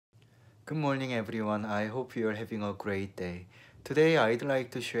Good morning, everyone. I hope you're having a great day. Today, I'd like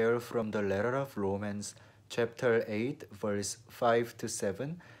to share from the letter of Romans, chapter 8, verse 5 to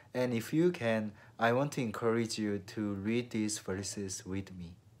 7. And if you can, I want to encourage you to read these verses with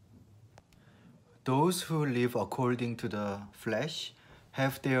me. Those who live according to the flesh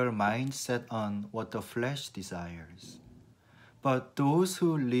have their mind set on what the flesh desires. But those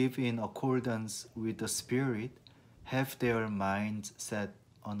who live in accordance with the Spirit have their minds set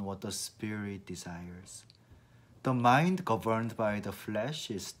on what the Spirit desires. The mind governed by the flesh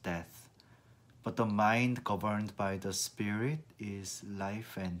is death, but the mind governed by the Spirit is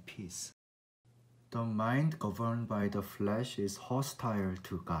life and peace. The mind governed by the flesh is hostile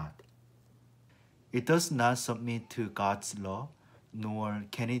to God. It does not submit to God's law, nor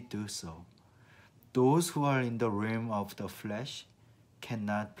can it do so. Those who are in the realm of the flesh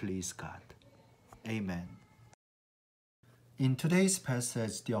cannot please God. Amen. In today's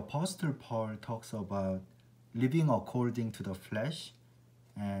passage, the Apostle Paul talks about living according to the flesh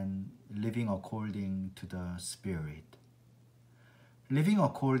and living according to the Spirit. Living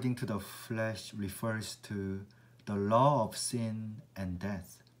according to the flesh refers to the law of sin and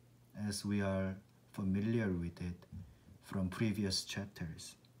death, as we are familiar with it from previous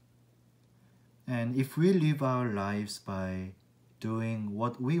chapters. And if we live our lives by doing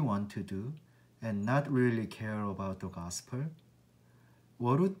what we want to do and not really care about the gospel,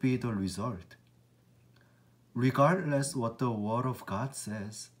 what would be the result? Regardless what the Word of God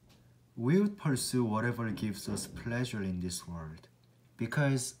says, we would pursue whatever gives us pleasure in this world,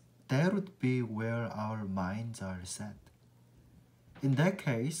 because that would be where our minds are set. In that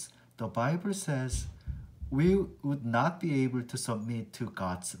case, the Bible says we would not be able to submit to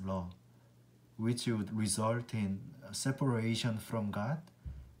God's law, which would result in separation from God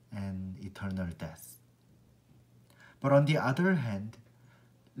and eternal death. But on the other hand,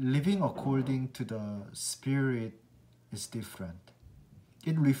 living according to the Spirit is different.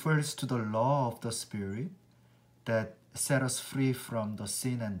 It refers to the law of the Spirit that set us free from the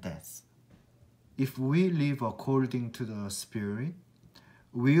sin and death. If we live according to the Spirit,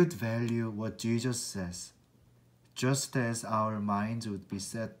 we would value what Jesus says, just as our minds would be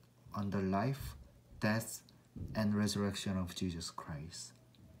set on the life, death, and resurrection of Jesus Christ.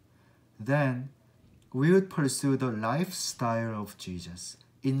 Then, we would pursue the lifestyle of Jesus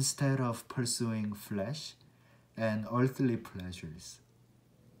instead of pursuing flesh and earthly pleasures.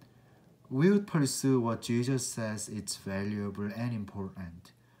 We would pursue what Jesus says is valuable and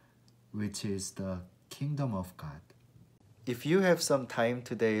important, which is the kingdom of God. If you have some time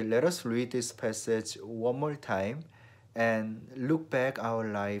today, let us read this passage one more time and look back our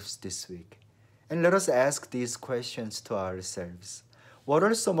lives this week. And let us ask these questions to ourselves. What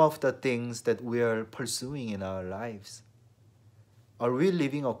are some of the things that we are pursuing in our lives? Are we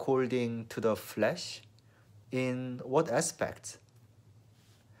living according to the flesh? In what aspects?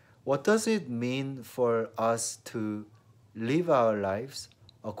 What does it mean for us to live our lives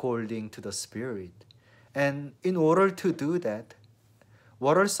according to the Spirit? And in order to do that,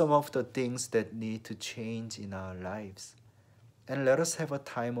 what are some of the things that need to change in our lives? And let us have a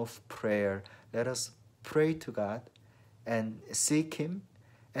time of prayer. Let us pray to God and seek Him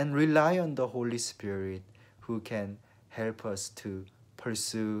and rely on the Holy Spirit who can help us to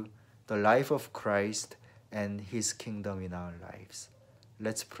pursue the life of Christ and His kingdom in our lives.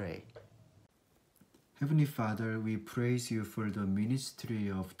 Let's pray. Heavenly Father, we praise you for the ministry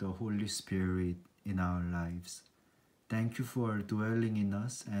of the Holy Spirit in our lives. Thank you for dwelling in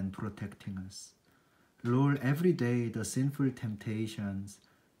us and protecting us. Lord, every day the sinful temptations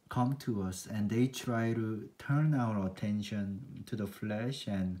come to us and they try to turn our attention to the flesh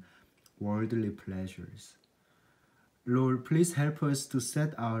and worldly pleasures. Lord, please help us to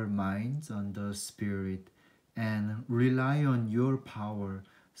set our minds on the Spirit and rely on your power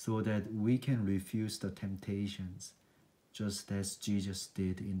so that we can refuse the temptations, just as Jesus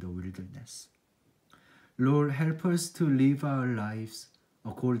did in the wilderness. Lord, help us to live our lives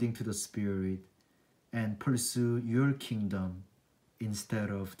according to the Spirit and pursue your kingdom instead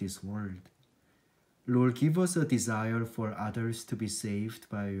of this world. Lord, give us a desire for others to be saved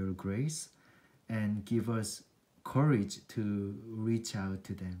by your grace and give us courage to reach out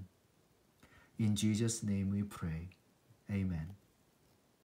to them. In Jesus' name we pray. Amen.